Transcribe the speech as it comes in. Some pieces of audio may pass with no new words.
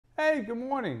Hey, good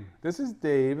morning. This is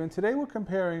Dave, and today we're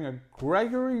comparing a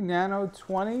Gregory Nano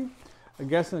 20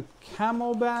 against a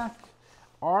Camelbak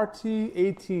AERTE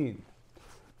 18.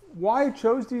 Why I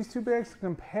chose these two bags to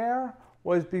compare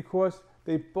was because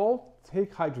they both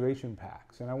take hydration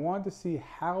packs, and I wanted to see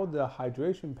how the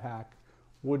hydration pack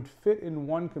would fit in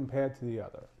one compared to the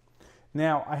other.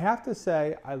 Now, I have to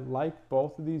say I like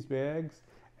both of these bags,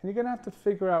 and you're going to have to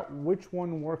figure out which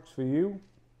one works for you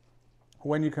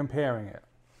when you're comparing it.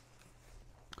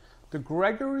 The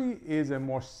Gregory is a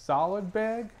more solid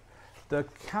bag. The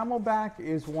Camelbak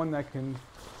is one that can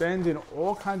bend in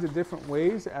all kinds of different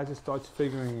ways as it starts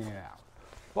figuring it out.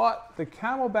 But the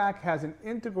Camelbak has an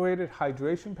integrated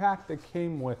hydration pack that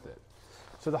came with it.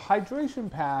 So the hydration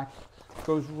pack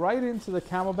goes right into the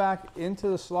Camelbak, into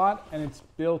the slot, and it's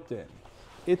built in.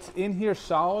 It's in here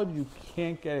solid, you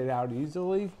can't get it out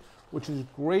easily, which is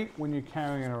great when you're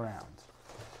carrying it around.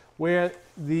 Where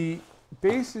the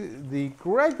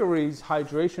Gregory's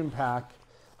hydration pack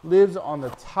lives on the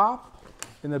top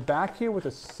in the back here with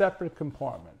a separate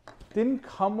compartment. Didn't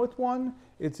come with one,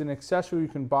 it's an accessory you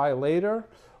can buy later,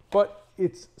 but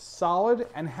it's solid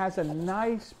and has a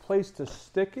nice place to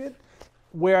stick it,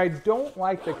 where I don't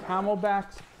like the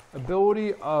Camelbak's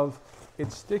ability of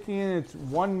it sticking in its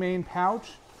one main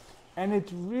pouch, and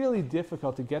it's really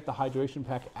difficult to get the hydration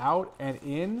pack out and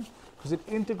in because it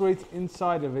integrates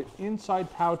inside of it,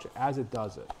 inside pouch as it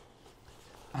does it.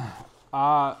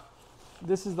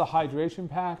 This is the hydration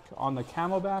pack on the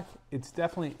Camelbak. It's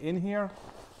definitely in here,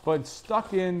 but it's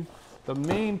stuck in the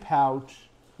main pouch,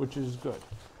 which is good.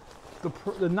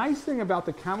 The nice thing about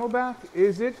the Camelbak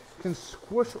is it can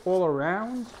squish all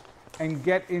around and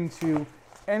get into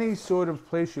any sort of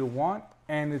place you want,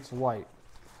 and it's light.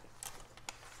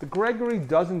 The Gregory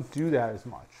doesn't do that as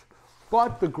much,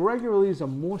 but the Gregory is a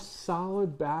more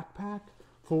solid backpack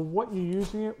for what you're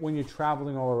using it when you're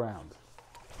traveling all around.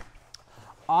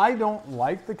 I don't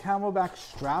like the Camelbak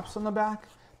straps on the back.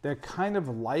 They're kind of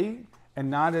light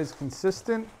and not as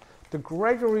consistent. The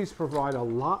Gregory's provide a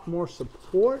lot more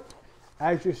support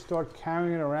as you start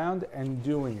carrying it around and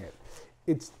doing it.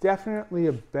 It's definitely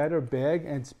a better bag,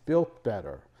 and it's built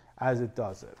better as it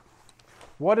does it.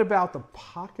 What about the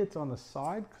pockets on the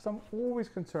side? Because I'm always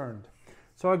concerned.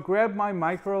 So I grabbed my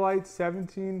Microlite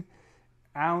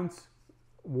 17-ounce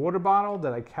water bottle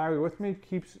that I carry with me,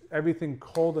 keeps everything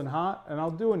cold and hot, and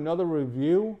I'll do another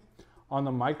review on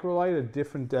the Microlite a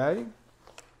different day.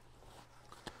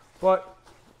 But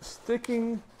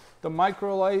sticking the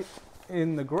Microlite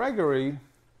in the Gregory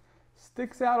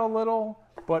sticks out a little,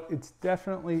 but it's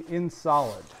definitely in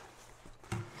solid.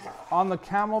 On the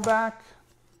Camelbak,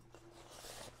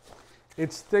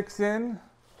 it sticks in,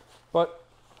 but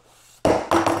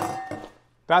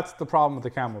that's the problem with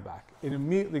the Camelbak. It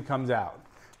immediately comes out.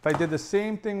 If I did the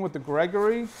same thing with the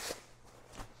Gregory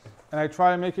and I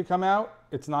try to make it come out,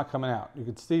 it's not coming out. You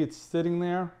can see it's sitting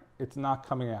there, it's not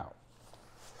coming out.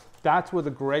 That's where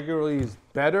the Gregory is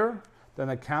better than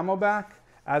the Camelbak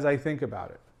as I think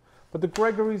about it. But the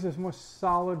Gregory's is a more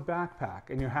solid backpack,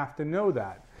 and you have to know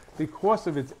that. Because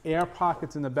of its air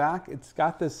pockets in the back, it's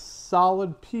got this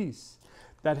solid piece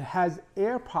that has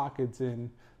air pockets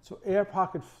in, so air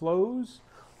pocket flows,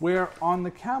 where on the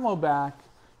Camelbak,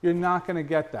 you're not gonna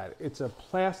get that. It's a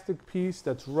plastic piece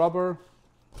that's rubber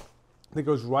that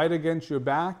goes right against your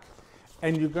back,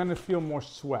 and you're gonna feel more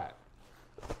sweat.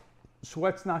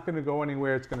 Sweat's not gonna go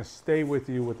anywhere, it's gonna stay with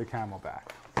you with the Camelbak.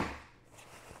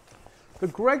 The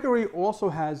Gregory also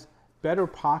has better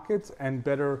pockets and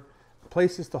better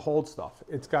places to hold stuff.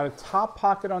 It's got a top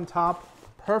pocket on top,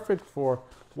 perfect for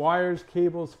wires,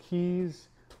 cables, keys,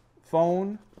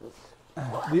 phone.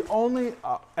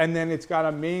 And then it's got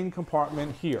a main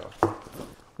compartment here,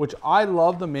 which I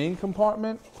love the main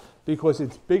compartment because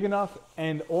it's big enough,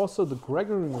 and also the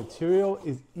Gregory material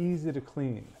is easy to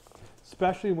clean.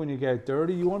 Especially when you get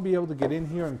dirty, you want to be able to get in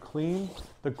here and clean.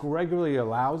 The Gregory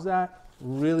allows that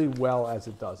really well as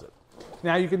it does it.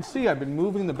 Now you can see I've been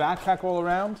moving the backpack all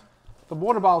around. The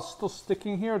water bottle's still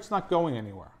sticking here, it's not going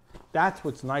anywhere. That's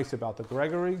what's nice about the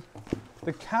Gregory.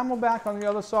 The Camelbak on the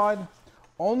other side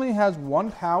only has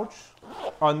one pouch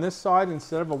on this side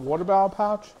instead of a water bottle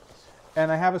pouch,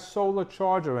 and I have a solar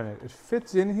charger in it. It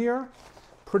fits in here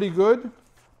pretty good,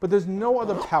 but there's no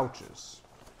other pouches.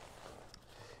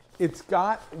 It's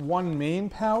got one main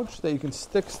pouch that you can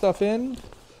stick stuff in,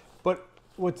 but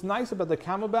what's nice about the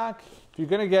Camelbak, if you're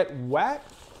gonna get wet,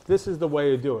 this is the way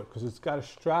to do it, because it's got a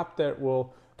strap that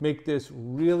will make this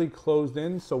really closed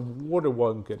in so water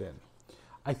won't get in.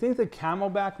 I think the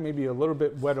Camelbak may be a little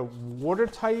bit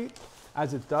watertight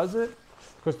as it does it,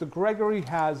 because the Gregory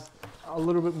has a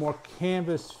little bit more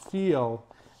canvas feel,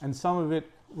 and some of it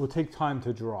will take time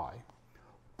to dry.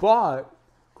 But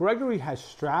Gregory has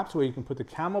straps where you can put the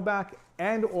Camelbak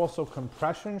and also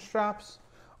compression straps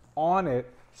on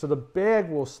it so the bag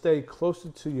will stay closer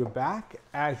to your back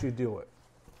as you do it.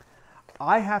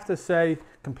 I have to say,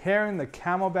 comparing the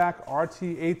Camelbak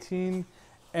AERTE 18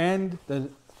 and the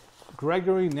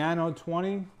Gregory Nano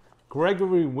 20,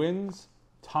 Gregory wins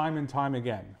time and time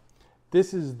again.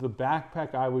 This is the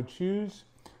backpack I would choose.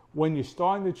 When you're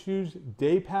starting to choose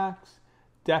day packs,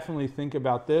 definitely think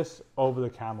about this over the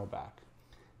Camelbak.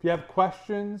 If you have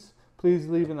questions, please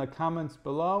leave in the comments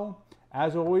below.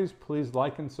 As always, please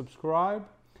like and subscribe,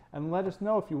 and let us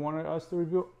know if you wanted us to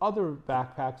review other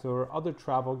backpacks or other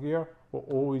travel gear. We're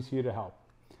always here to help.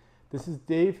 This is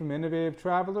Dave from Innovative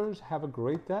Travelers. Have a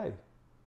great day.